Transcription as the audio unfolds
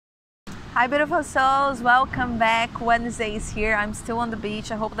Hi beautiful souls, welcome back. Wednesday is here. I'm still on the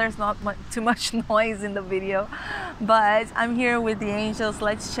beach. I hope there's not too much noise in the video, but I'm here with the angels.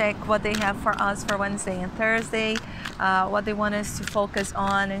 Let's check what they have for us for Wednesday and Thursday, what they want us to focus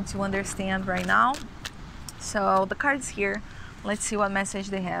on and to understand right now. So the cards here, let's see what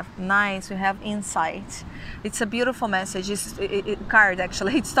message they have. Nice, we have insight. It's a beautiful message. It's card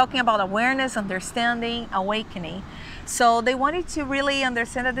actually. It's talking about awareness, understanding, awakening. So they wanted to really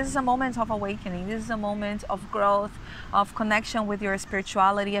understand that this is a moment of awakening. This is a moment of growth, of connection with your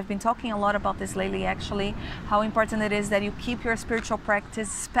spirituality. I've been talking a lot about this lately actually, how important it is that you keep your spiritual practice,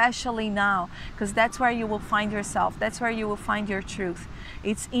 especially now, because that's where you will find yourself. That's where you will find your truth.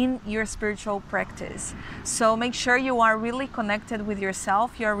 It's in your spiritual practice. So make sure you are really connected with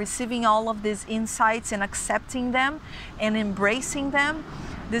yourself. You are receiving all of these insights and accepting them and embracing them.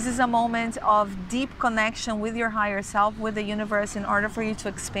 This is a moment of deep connection with your higher self, with the universe, in order for you to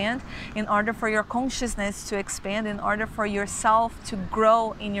expand, in order for your consciousness to expand, in order for yourself to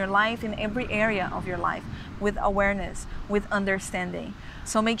grow in your life, in every area of your life, with awareness, with understanding.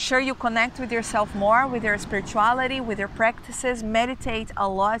 So make sure you connect with yourself more, with your spirituality, with your practices. Meditate a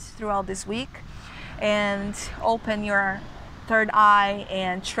lot throughout this week and open your third eye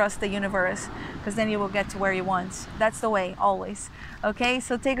and trust the universe, because then you will get to where you want. That's the way, always. Okay,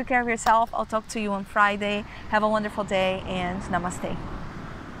 so take good care of yourself. I'll talk to you on Friday. Have a wonderful day and namaste.